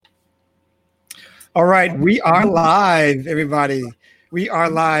All right, we are live, everybody. We are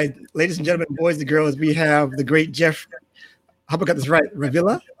live, ladies and gentlemen, boys and girls. We have the great Jeff. I hope I got this right.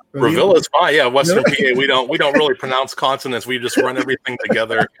 Revilla. Revilla is fine. Yeah, Western PA. We don't really pronounce consonants. We just run everything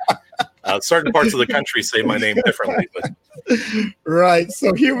together. Certain parts of the country say my name differently. But. Right.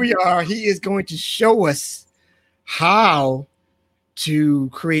 So here we are. He is going to show us how to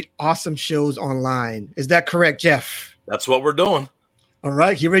create awesome shows online. Is that correct, Jeff? That's what we're doing. All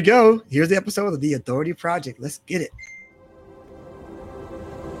right, here we go. Here's the episode of The Authority Project. Let's get it.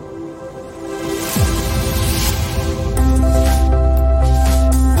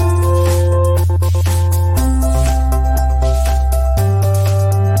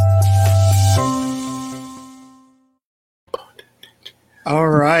 All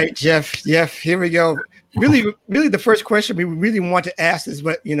right, Jeff, here we go. Really, the first question we really want to ask is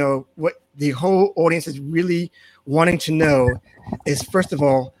what the whole audience is really wanting to know is, first of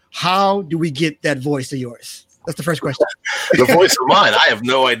all, how do we get that voice of yours? That's the first question. The voice of mine, I have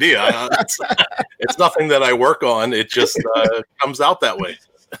no idea. It's nothing that I work on. It just comes out that way.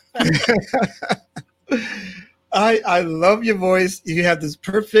 I love your voice. You have this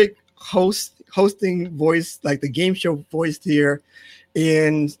perfect hosting voice, like the game show voice here.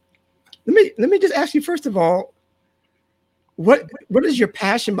 And let me just ask you, first of all, what is your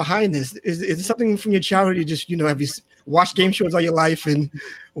passion behind this? Is it something from your childhood? You just have you watched game shows all your life and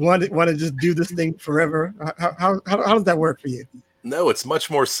want to just do this thing forever? How does that work for you? No, it's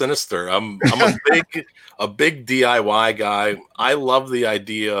much more sinister. I'm a big DIY guy. I love the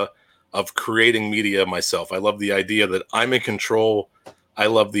idea of creating media myself. I love the idea that I'm in control. I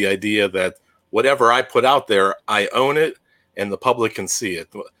love the idea that whatever I put out there, I own it and the public can see it.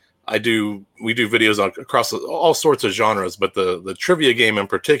 We do videos across all sorts of genres, but the trivia game in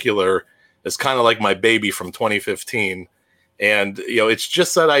particular is kind of like my baby from 2015. And, it's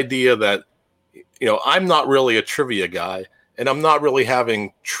just that idea that, I'm not really a trivia guy and I'm not really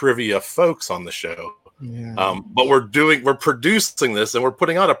having trivia folks on the show. Yeah. But we're producing this and we're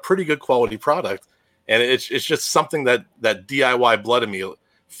putting out a pretty good quality product. And it's just something that DIY blood in me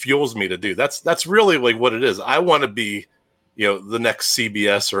fuels me to do. That's really like what it is. I want to be, the next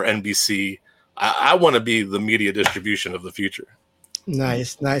CBS or NBC. I want to be the media distribution of the future.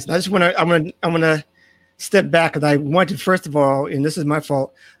 Nice. I just I'm gonna step back, and I want to, first of all, and this is my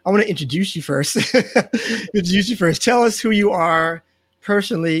fault, I want to introduce you first. Tell us who you are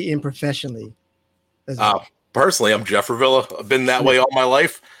personally and professionally. Personally, I'm Jeff Revilla. I've been that way all my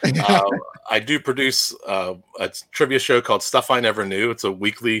life. I do produce a trivia show called Stuff I Never Knew. It's a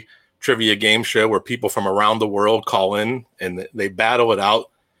weekly trivia game show where people from around the world call in and they battle it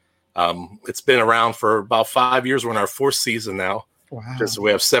out. It's been around for about 5 years. We're in our 4th season now. Wow. So we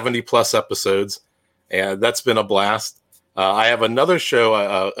have 70 plus episodes, and that's been a blast. I have another show,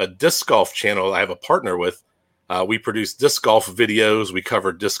 a disc golf channel I have a partner with. We produce disc golf videos. We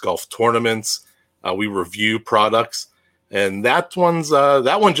cover disc golf tournaments. We review products, and that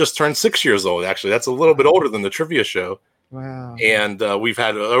one just turned 6 years old. Actually, that's a little bit older than the trivia show. Wow. And we've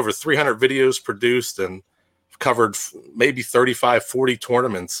had over 300 videos produced and covered maybe 35, 40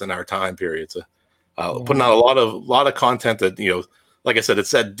 tournaments in our time period. So putting out a lot of content that, like I said,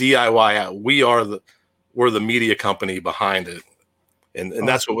 it's that DIY. We're the media company behind it. And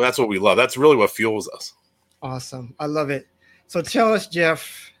awesome. that's what we love. That's really what fuels us. Awesome. I love it. So tell us,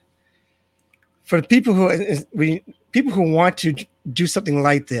 Jeff, for the people who want to do something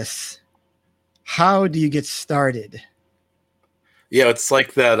like this, how do you get started? Yeah, it's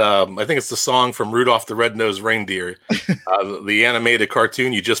like that. I think it's the song from Rudolph the Red-Nosed Reindeer, the animated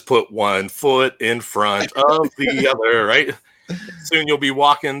cartoon. You just put one foot in front of the other, right? Soon you'll be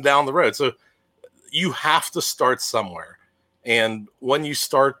walking down the road. So you have to start somewhere. And when you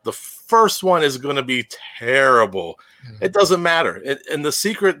start, the first one is going to be terrible. Mm-hmm. It doesn't matter. And the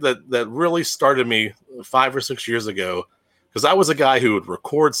secret that really started me 5 or 6 years ago, because I was a guy who would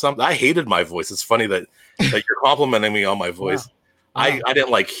record something. I hated my voice. It's funny that you're complimenting me on my voice. Wow. I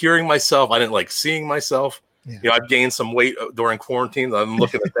didn't like hearing myself. I didn't like seeing myself. Yeah. I've gained some weight during quarantine. I'm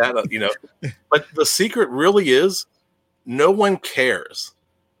looking at that, But the secret really is no one cares.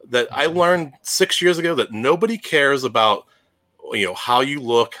 That I learned 6 years ago that nobody cares about, how you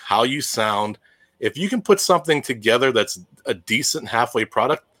look, how you sound. If you can put something together that's a decent halfway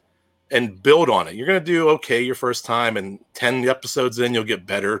product and build on it, you're going to do okay your first time. And 10 episodes in, you'll get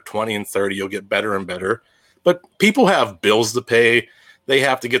better. 20 and 30, you'll get better and better. But people have bills to pay. They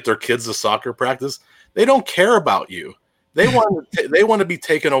have to get their kids to soccer practice. They don't care about you. They want to be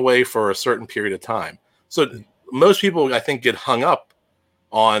taken away for a certain period of time. So most people, I think, get hung up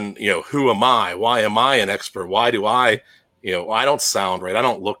on, who am I? Why am I an expert? Why do I don't sound right. I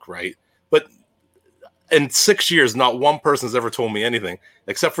don't look right. But in 6 years, not one person's ever told me anything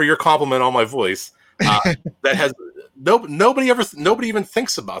except for your compliment on my voice. That has nobody even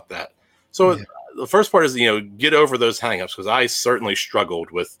thinks about that. So the first part is, get over those hangups, because I certainly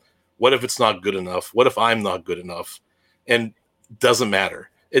struggled with, what if it's not good enough? What if I'm not good enough? And doesn't matter.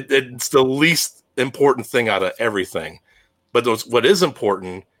 It's the least important thing out of everything. But what is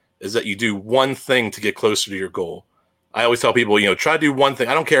important is that you do one thing to get closer to your goal. I always tell people, try to do one thing.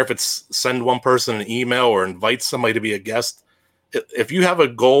 I don't care if it's send one person an email or invite somebody to be a guest. If you have a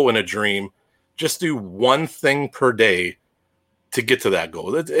goal and a dream, just do one thing per day to get to that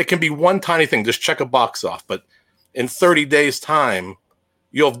goal. It can be one tiny thing. Just check a box off. But in 30 days' time,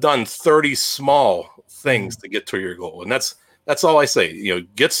 you'll have done 30 small things to get to your goal. And that's all I say.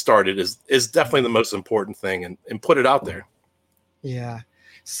 Get started is definitely the most important thing, and put it out there. Yeah.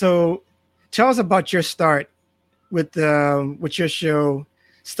 So tell us about your start with your show,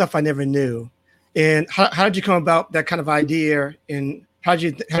 Stuff I Never Knew. And how did you come about that kind of idea? And how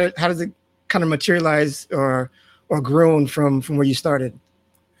does it kind of materialize or grown from where you started?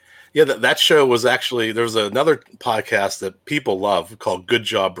 Yeah, that show was actually, there was another podcast that people love called Good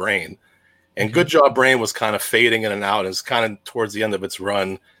Job Brain. And Good Job Brain was kind of fading in and out. It's kind of towards the end of its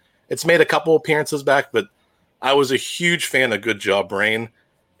run. It's made a couple appearances back, but I was a huge fan of Good Job Brain.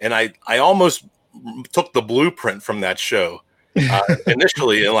 And I almost took the blueprint from that show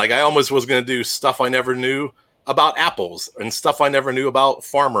initially. And I almost was going to do Stuff I Never Knew about apples, and stuff I never knew about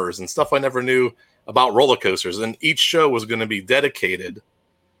farmers, and stuff I never knew about roller coasters. And each show was going to be dedicated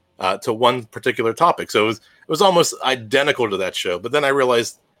to one particular topic. So it was almost identical to that show. But then I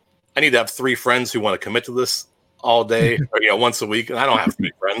realized I need to have 3 friends who want to commit to this all day, or once a week. And I don't have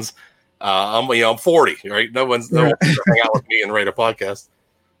 3 friends. I'm 40, right? No one's hang out with me and write a podcast.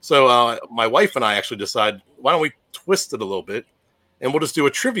 So my wife and I actually decide, why don't we twist it a little bit, and we'll just do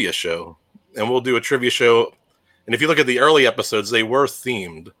a trivia show. And we'll do a trivia show. And if you look at the early episodes, they were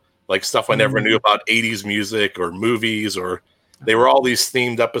themed, like stuff I never knew about 80s music or movies, or they were all these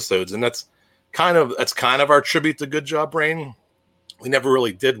themed episodes. And that's kind of our tribute to Good Job Brain. We never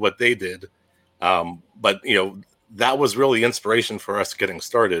really did what they did. But that was really inspiration for us getting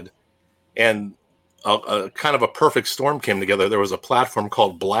started. And kind of a perfect storm came together. There was a platform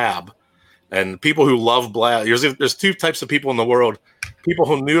called Blab, and people who love Blab, there's 2 types of people in the world: people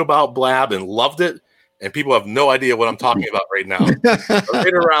who knew about Blab and loved it, and people have no idea what I'm talking about right now.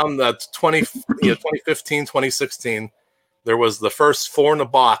 Right around 2015, 2016, there was the first 4 in a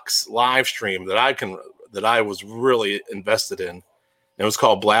Box live stream that I was really invested in. It was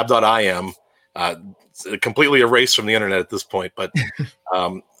called blab.im. It's completely erased from the internet at this point, but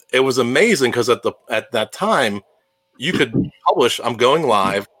it was amazing because at that time you could publish, I'm going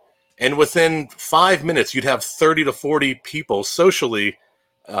live, and within 5 minutes you'd have 30 to 40 people socially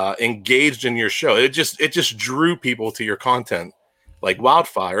engaged in your show. It just drew people to your content like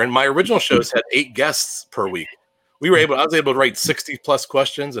wildfire. And my original shows had 8 guests per week. I was able to write 60 plus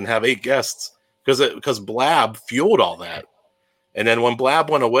questions and have 8 guests because Blab fueled all that. And then when Blab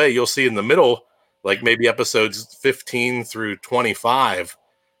went away, you'll see in the middle, like maybe episodes 15 through 25,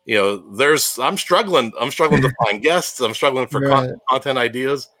 I'm struggling to find guests. I'm struggling for content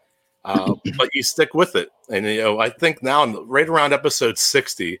ideas, but you stick with it. And, I think now right around episode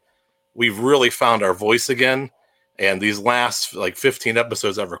 60, we've really found our voice again. And these last 15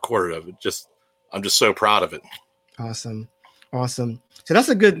 episodes I've recorded of it, I'm just so proud of it. Awesome. So that's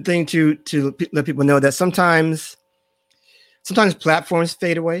a good thing to let people know that sometimes platforms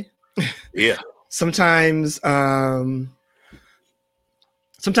fade away. Yeah. Sometimes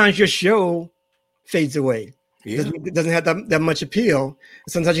your show fades away. Yeah. It doesn't have that much appeal.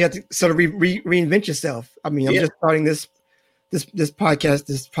 Sometimes you have to sort of reinvent yourself. I mean, I'm just starting this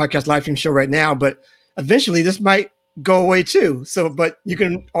podcast live stream show right now, but eventually this might go away too. So, but you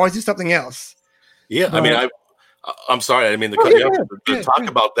can always do something else. Yeah. I mean, I'm sorry. I didn't mean to cut you off. To talk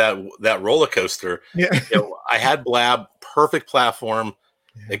about that roller coaster. Yeah. I had Blab, perfect platform.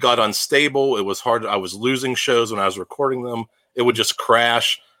 Yeah. It got unstable. It was hard. I was losing shows when I was recording them. It would just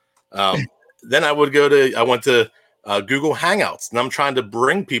crash. Then I went to Google Hangouts, and I'm trying to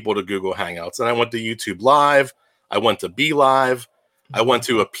bring people to Google Hangouts. And I went to YouTube Live. I went to Be Live. I went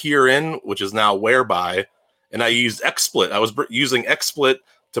to Appear In, which is now Whereby. And I used XSplit. I was using XSplit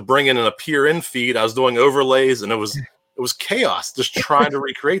to bring in an Appear In feed. I was doing overlays, and it was chaos just trying to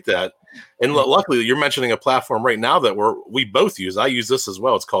recreate that. And luckily, you're mentioning a platform right now that we both use. I use this as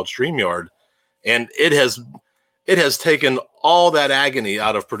well. It's called StreamYard, and it has taken all that agony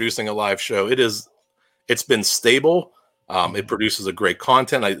out of producing a live show. It's been stable. It produces a great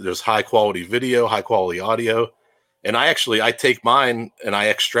content. There's high quality video, high quality audio, And I take mine and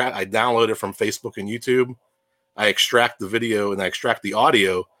I download it from Facebook and YouTube. I extract the video and I extract the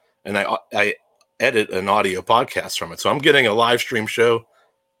audio, and I edit an audio podcast from it. So I'm getting a live stream show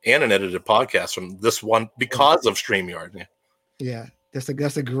and an edited podcast from this one because of StreamYard. Yeah. Yeah,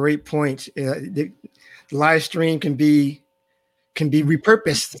 that's a great point. The live stream can be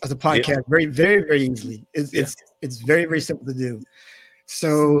repurposed as a podcast very, very, very easily. It's very, very simple to do.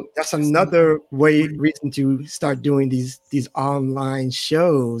 So that's another reason to start doing these online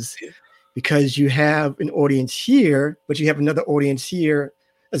shows, because you have an audience here, but you have another audience here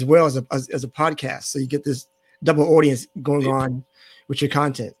as well as a podcast. So you get this double audience going on with your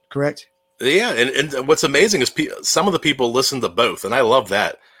content, correct? Yeah, and what's amazing is some of the people listen to both, and I love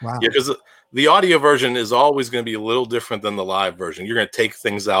that. Wow. Yeah, because the audio version is always going to be a little different than the live version. You're going to take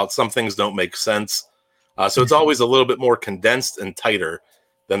things out. Some things don't make sense. So it's always a little bit more condensed and tighter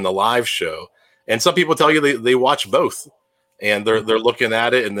than the live show. And some people tell you they watch both, and they're looking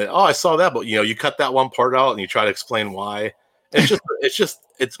at it and I saw that, but you cut that one part out and you try to explain why. And it's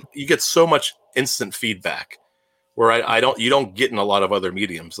you get so much instant feedback where you don't get in a lot of other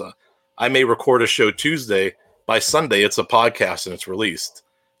mediums. I may record a show Tuesday, by Sunday it's a podcast and it's released.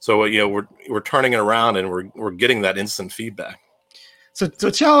 So we're turning it around and we're getting that instant feedback. So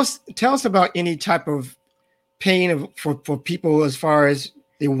tell us about any type of pain for people as far as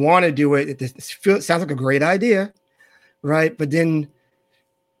they want to do it. It sounds like a great idea, right? But then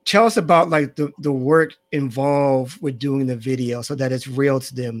tell us about like the work involved with doing the video so that it's real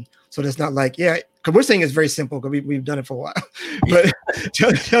to them. So that's not like, because we're saying it's very simple because we've done it for a while. But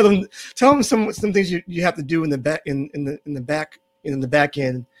tell them some things you have to do in the back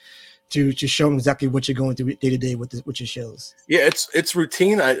end to show them exactly what you're going through day to day with your shows. Yeah, it's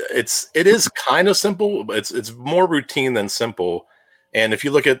routine. It is kind of simple, but it's more routine than simple. And if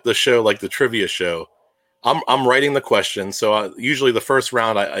you look at the show, like the trivia show, I'm writing the questions. So usually the first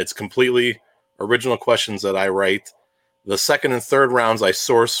round, it's completely original questions that I write. The second and third rounds I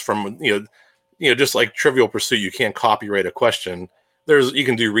source from just like Trivial Pursuit. You can't copyright a question. You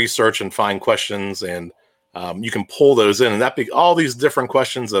can do research and find questions, and you can pull those in, and all these different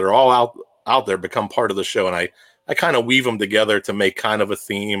questions that are all out there become part of the show. And I kind of weave them together to make kind of a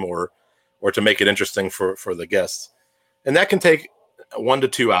theme or to make it interesting for the guests. And that can take 1 to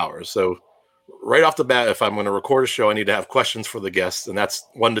 2 hours. So right off the bat, if I'm going to record a show, I need to have questions for the guests, and that's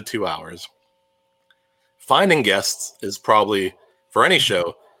 1 to 2 hours. Finding guests is probably, for any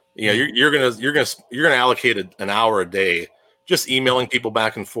show, you're gonna allocate an hour a day just emailing people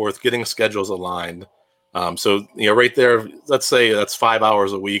back and forth, getting schedules aligned. So right there, let's say that's 5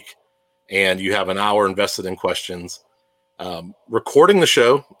 hours a week, and you have an hour invested in questions. Recording the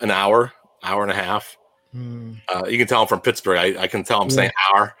show, an hour and a half. You can tell I'm from Pittsburgh. I can tell I'm saying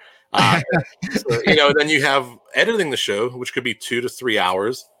hour. Then you have editing the show, which could be 2 to 3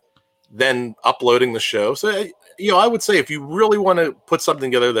 hours, then uploading the show. So, I would say if you really want to put something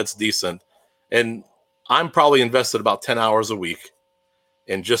together that's decent, and I'm probably invested about 10 hours a week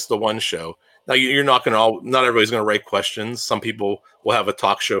in just the one show. Now not everybody's going to write questions. Some people will have a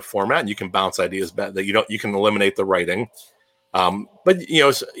talk show format and you can bounce ideas back that you can eliminate the writing. But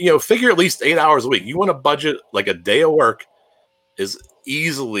figure at least 8 hours a week. You want to budget like a day of work is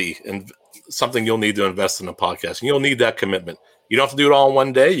easily something you'll need to invest in a podcast. And you'll need that commitment. You don't have to do it all in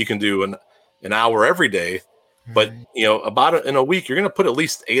one day. You can do an hour every day, but in a week, you're going to put at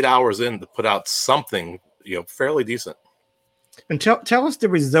least 8 hours in to put out something, fairly decent. And tell us the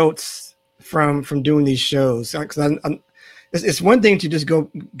results from doing these shows. Because it's one thing to just go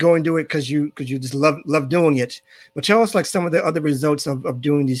and do it because you just love doing it. But tell us like some of the other results of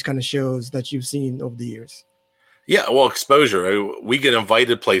doing these kind of shows that you've seen over the years. Yeah, well, exposure. We get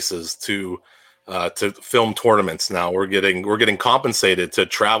invited places to film tournaments now. We're getting compensated to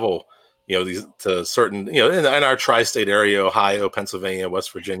travel, to certain, in our tri-state area, Ohio, Pennsylvania,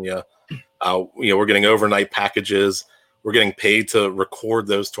 West Virginia. We're getting overnight packages. We're getting paid to record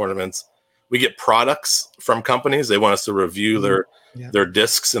those tournaments. We get products from companies. They want us to review their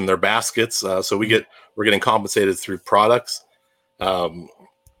discs and their baskets. So we're getting compensated through products.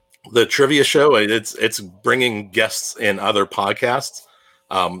 The trivia show, it's bringing guests in other podcasts.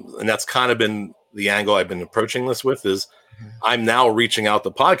 And that's kind of been the angle I've been approaching this with is I'm now reaching out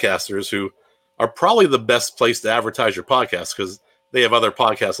to podcasters who are probably the best place to advertise your podcast because they have other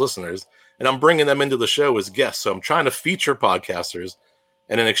podcast listeners, and I'm bringing them into the show as guests. So I'm trying to feature podcasters,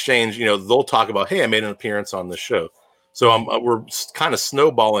 and in exchange, they'll talk about, hey, I made an appearance on this show. So we're kind of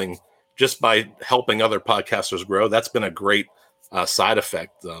snowballing just by helping other podcasters grow. That's been a great side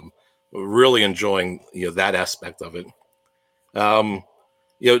effect. Really enjoying that aspect of it.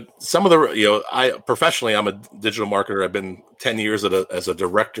 some of the, I professionally, I'm a digital marketer. I've been 10 years as a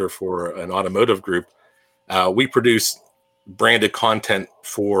director for an automotive group. We produce branded content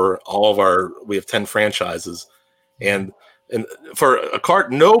for all of we have 10 franchises. And for a car,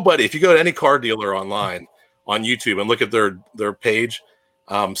 nobody, if you go to any car dealer online on YouTube and look at their page,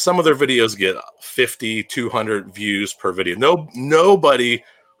 some of their videos get 50, 200 views per video. Nobody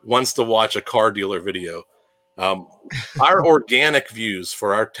wants to watch a car dealer video. Our organic views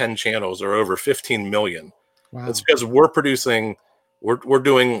for our 10 channels are over 15 million. Wow. It's because we're doing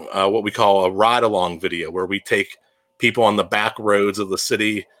what we call a ride along video, where we take people on the back roads of the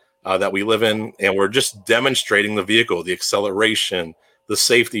city that we live in, and we're just demonstrating the vehicle, the acceleration, the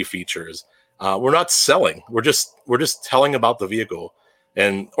safety features. We're not selling. We're just telling about the vehicle.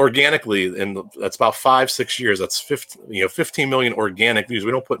 And organically, and that's about 5-6 years. That's 15 million organic views.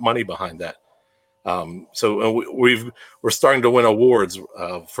 We don't put money behind that. So we're starting to win awards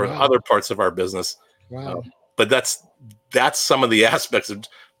for other parts of our business. Wow. But that's some of the aspects of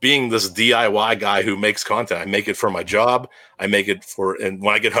being this DIY guy who makes content. I make it for my job. I make it and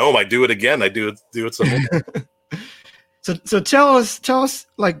when I get home, I do it again. I do it some more. So tell us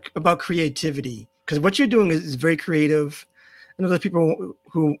like about creativity, because what you're doing is very creative. I know there's people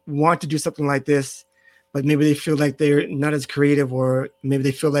who want to do something like this, but maybe they feel like they're not as creative, or maybe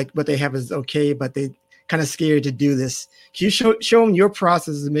they feel like what they have is okay, but they kind of scared to do this. Can you show them your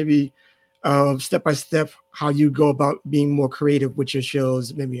process, maybe step by step, how you go about being more creative with your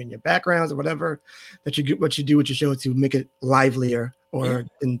shows, maybe in your backgrounds or whatever, what you do with your show to make it livelier or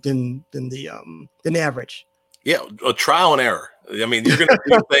than the average? Yeah, a trial and error. I mean, you're going to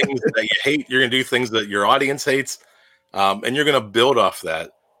do things that you hate. You're going to do things that your audience hates, and you're going to build off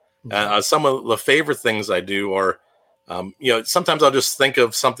that. Some of the favorite things I do are, sometimes I'll just think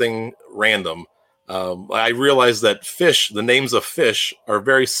of something random. I realize that the names of fish are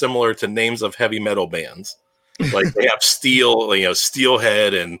very similar to names of heavy metal bands. Like they have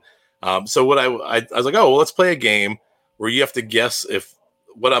Steelhead. And so what I was like, oh, well, let's play a game where you have to guess if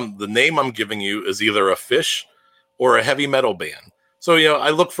the name I'm giving you is either a fish or a heavy metal band. So,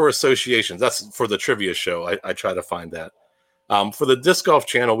 I look for associations. That's for the trivia show. I try to find that. For the disc golf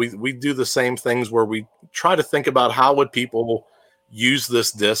channel, we do the same things where we try to think about how would people use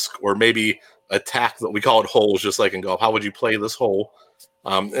this disc, or maybe attack that. We call it holes, just like in golf. How would you play this hole?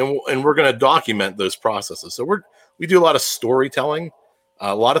 And we're going to document those processes. So we do a lot of storytelling.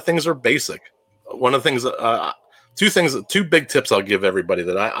 A lot of things are basic. One of the things, two big tips I'll give everybody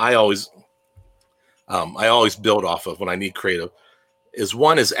that I always build off of when I need creative is,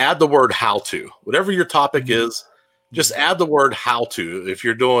 one is add the word how to. Whatever your topic is, just add the word how to. If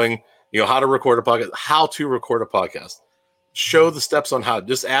you're doing, how to record a podcast, how to record a podcast, show the steps on how.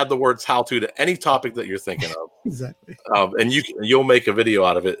 Just add the words how to any topic that you're thinking of. Exactly. And you'll make a video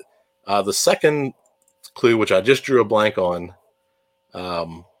out of it. The second clue, which I just drew a blank on, I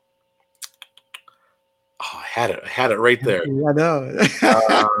had it right there. I know.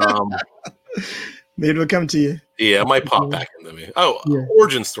 Maybe it'll come to you. Yeah, it might pop back into me.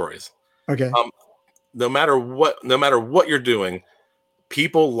 Origin stories. Okay. No matter what you're doing,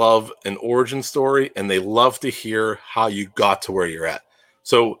 people love an origin story, and they love to hear how you got to where you're at.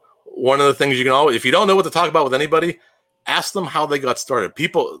 So one of the things you can always, if you don't know what to talk about with anybody, ask them how they got started.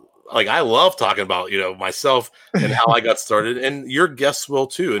 People, like, I love talking about, myself and how I got started, and your guests will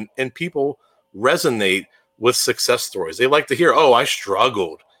too. And people resonate with success stories. They like to hear, oh, I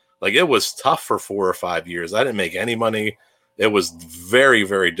struggled. Like, it was tough for 4 or 5 years. I didn't make any money. It was very,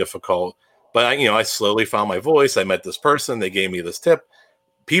 very difficult. But I slowly found my voice. I met this person. They gave me this tip.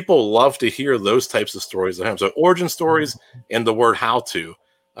 People love to hear those types of stories. So origin stories and the word how to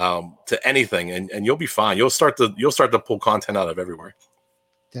anything, and you'll be fine. You'll start to pull content out of everywhere.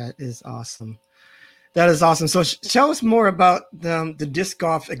 That is awesome. So tell us more about the disc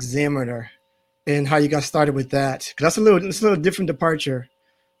golf examiner and how you got started with that, because it's a little different departure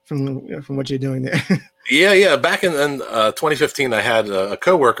from what you're doing there. Yeah. Back in 2015, I had a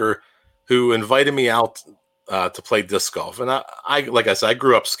coworker who invited me out to play disc golf. And I like I said, I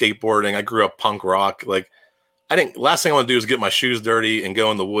grew up skateboarding. I grew up punk rock. Like, last thing I want to do is get my shoes dirty and go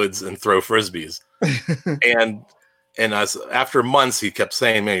in the woods and throw Frisbees. and after months, he kept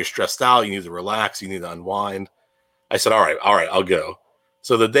saying, man, you're stressed out. You need to relax. You need to unwind. I said, all right, I'll go.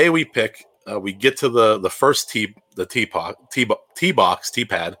 So the day we pick, we get to the first tee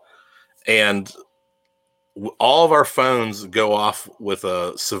pad, and all of our phones go off with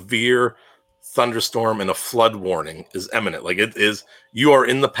a severe thunderstorm and a flood warning is imminent. Like, it is, you are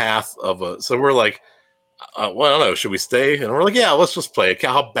in the path of so we're like, well, I don't know, should we stay? And we're like, yeah, let's just play it.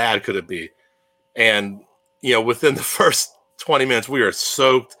 How bad could it be? And, within the first 20 minutes. We are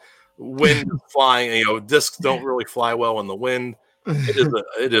soaked, wind flying. You know, discs don't really fly well in the wind.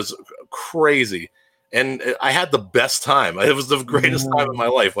 It is crazy. And I had the best time. It was the greatest time of my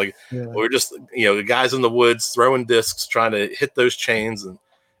life. Like we were just, you know, the guys in the woods throwing discs, trying to hit those chains, and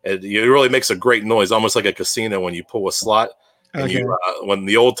it really makes a great noise, almost like a casino when you pull a slot. And you, when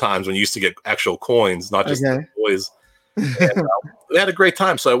the old times when you used to get actual coins, not just toys. And, we had a great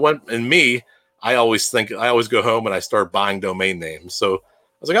time. So I went, and I always go home and I start buying domain names. So I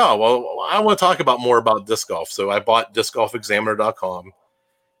was like, oh, well, I want to talk more about disc golf. So I bought discgolfexaminer.com,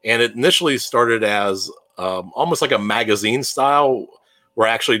 and it initially started as almost like a magazine style where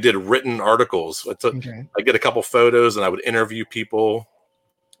I actually did written articles. I get a couple photos and I would interview people,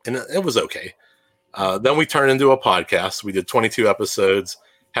 and it was okay. Then we turned into a podcast. We did 22 episodes,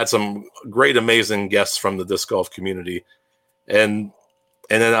 had some great, amazing guests from the disc golf community. And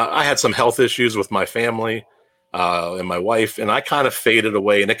then I had some health issues with my family and my wife, and I kind of faded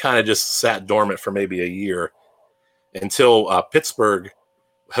away, and it kind of just sat dormant for maybe a year until Pittsburgh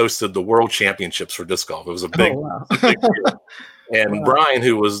hosted the World Championships for disc golf. It was a big, big deal. And Brian,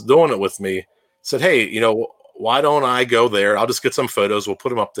 who was doing it with me, said, hey, you know, why don't I go there? I'll just get some photos. We'll put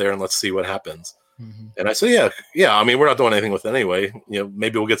them up there and let's see what happens. Mm-hmm. And I said, yeah. I mean, we're not doing anything with it anyway. You know,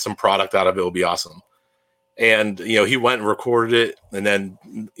 maybe we'll get some product out of it. It'll be awesome. And, you know, he went and recorded it. And then,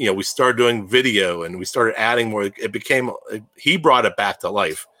 you know, we started doing video and we started adding more. He brought it back to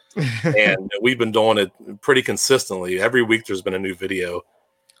life. And we've been doing it pretty consistently. Every week there's been a new video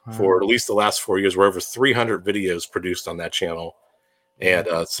for at least the last 4 years. We're over 300 videos produced on that channel, and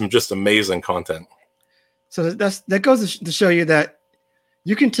some just amazing content. So that goes to show you that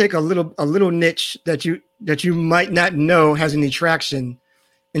you can take a little niche that you might not know has any traction,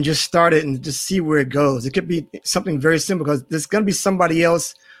 and just start it and just see where it goes. It could be something very simple because there's going to be somebody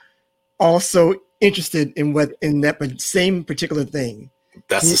else also interested in that same particular thing.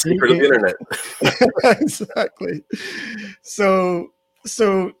 That's the secret of the internet. Exactly. So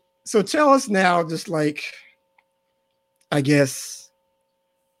tell us now, just like, I guess,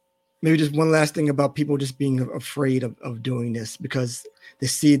 maybe just one last thing about people just being afraid of doing this because they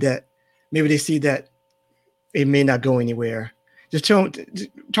see that it may not go anywhere. Just talk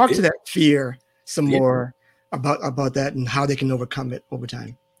to that fear some more about that and how they can overcome it over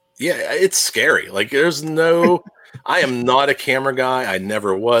time. Yeah, it's scary. Like I am not a camera guy. I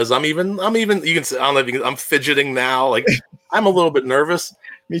never was. I'm even, you can say, I don't know I'm fidgeting now. Like I'm a little bit nervous.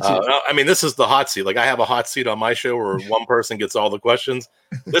 Me too. I mean, this is the hot seat. Like I have a hot seat on my show where one person gets all the questions.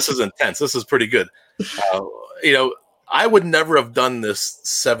 This is intense. This is pretty good. You know, I would never have done this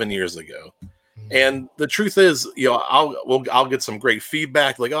 7 years ago. And the truth is, you know, I'll get some great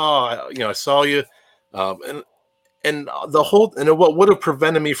feedback. Like, oh, you know, I saw you. And what would have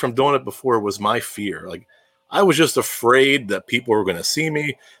prevented me from doing it before was my fear. Like I was just afraid that people were going to see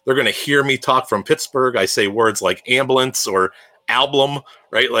me. They're going to hear me talk from Pittsburgh. I say words like ambulance or album,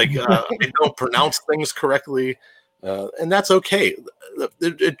 right? Like I don't pronounce things correctly. And that's okay.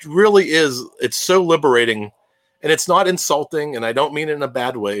 It really is. It's so liberating, and it's not insulting, and I don't mean it in a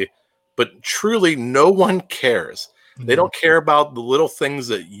bad way, but truly no one cares. Mm-hmm. They don't care about the little things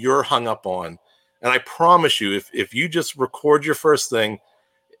that you're hung up on. And I promise you, if you just record your first thing,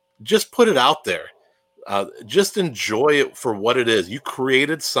 just put it out there. Just enjoy it for what it is. You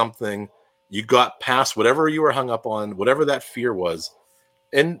created something. You got past whatever you were hung up on, whatever that fear was,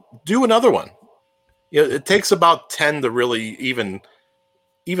 and do another one. You know, it takes about 10 to really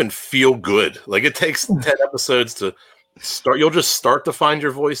even feel good. Like it takes 10 episodes to start. You'll just start to find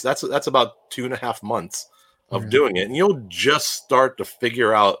your voice. That's about 2.5 months of doing it. And you'll just start to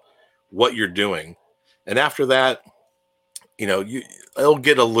figure out what you're doing. And after that, you know, it'll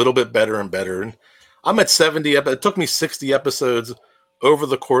get a little bit better and better. And I'm at 70. It took me 60 episodes over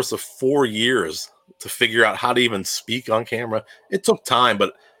the course of 4 years to figure out how to even speak on camera. It took time,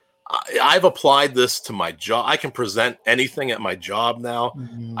 but I've applied this to my job. I can present anything at my job now.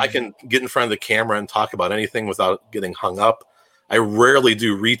 Mm-hmm. I can get in front of the camera and talk about anything without getting hung up. I rarely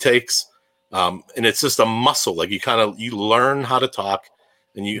do retakes. And it's just a muscle. Like you learn how to talk,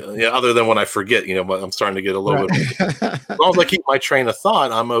 and other than when I forget, you know, I'm starting to get a little bit, as long as I keep my train of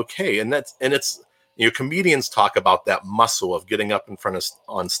thought, I'm okay. And it's, you know, comedians talk about that muscle of getting up in front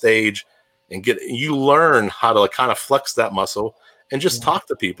on stage and you learn how to kind of flex that muscle and just talk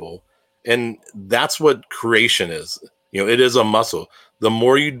to people. And that's what creation is. You know, it is a muscle. The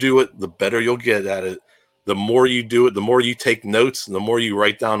more you do it, the better you'll get at it. The more you do it, the more you take notes, and the more you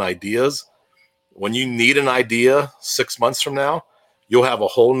write down ideas. When you need an idea 6 months from now, you'll have a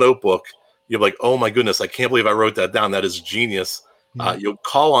whole notebook. You're like, oh my goodness, I can't believe I wrote that down. That is genius. You'll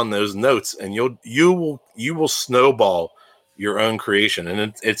call on those notes, and you will snowball your own creation,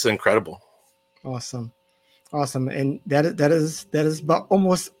 and it's incredible. Awesome. And that is about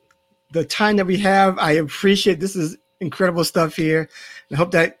almost the time that we have. I appreciate this is incredible stuff here. I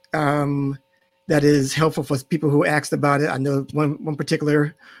hope that that is helpful for people who asked about it. I know one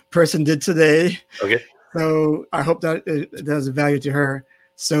particular person did today. Okay. So I hope that it does value to her.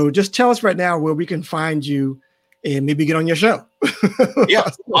 So just tell us right now where we can find you and maybe get on your show. Yeah,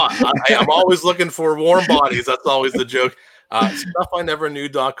 I'm always looking for warm bodies. That's always the joke.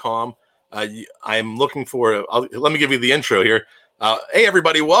 StuffINeverKnew.com. I'm looking for, let me give you the intro here. Hey,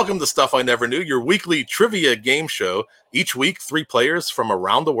 everybody, welcome to Stuff I Never Knew, your weekly trivia game show. Each week, 3 players from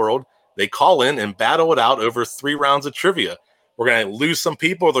around the world, they call in and battle it out over 3 rounds of trivia. We're going to lose some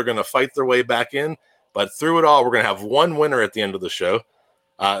people. They're going to fight their way back in. But through it all, we're going to have one winner at the end of the show.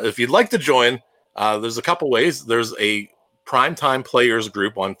 If you'd like to join, there's a couple ways. There's a Primetime Players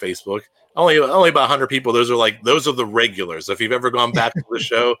group on Facebook. Only about 100 people. Those are the regulars. If you've ever gone back to the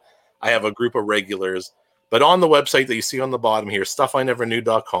show, I have a group of regulars. But on the website that you see on the bottom here,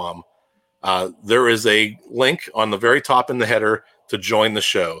 StuffINeverKnew.com, there is a link on the very top in the header to join the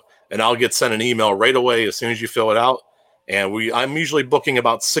show. And I'll get sent an email right away as soon as you fill it out. And I'm usually booking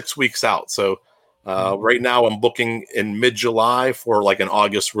about 6 weeks out. So right now I'm booking in mid-July for like an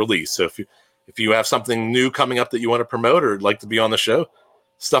August release. So if you have something new coming up that you want to promote or like to be on the show,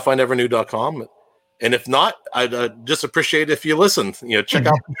 StuffINeverKnew.com. And if not, I'd just appreciate it if you listen. Check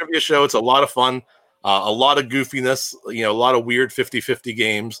out the trivia show. It's a lot of fun, a lot of goofiness, a lot of weird 50-50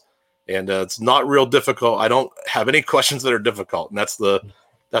 games, and it's not real difficult. I don't have any questions that are difficult, and that's the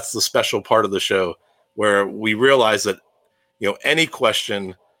special part of the show where we realize that any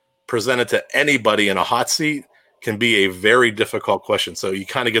question presented to anybody in a hot seat can be a very difficult question. So you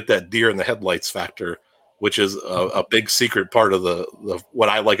kind of get that deer in the headlights factor, which is a big secret part of the what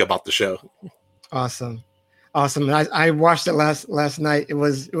I like about the show. Awesome. And I watched it last night. It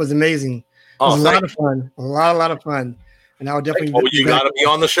was amazing. It was a lot of fun. A lot of fun. And I'll definitely. Well, you got to be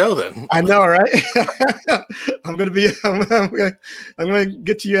on the show then. I know, right? I'm gonna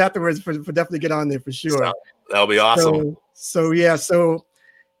get to you afterwards for definitely get on there for sure. That'll be awesome. So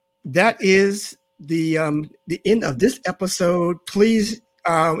that is the end of this episode. Please,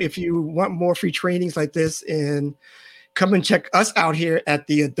 if you want more free trainings like this, and come and check us out here at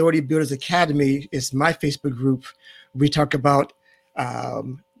the Authority Builders Academy. It's my Facebook group. We talk about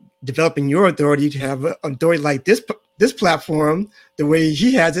developing your authority to have an authority like this platform, the way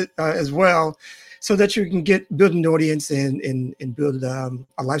he has it as well, so that you can build an audience and build a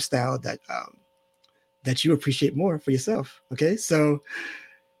lifestyle that you appreciate more for yourself. Okay, so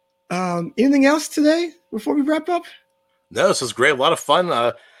anything else today before we wrap up? No, this was great. A lot of fun.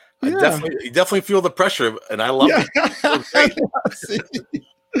 I definitely feel the pressure, and I love it.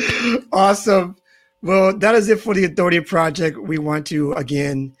 Awesome. Well, that is it for the Authority Project. We want to,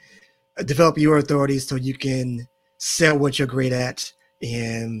 again, develop your authority so you can sell what you're great at.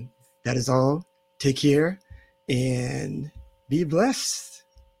 And that is all. Take care and be blessed.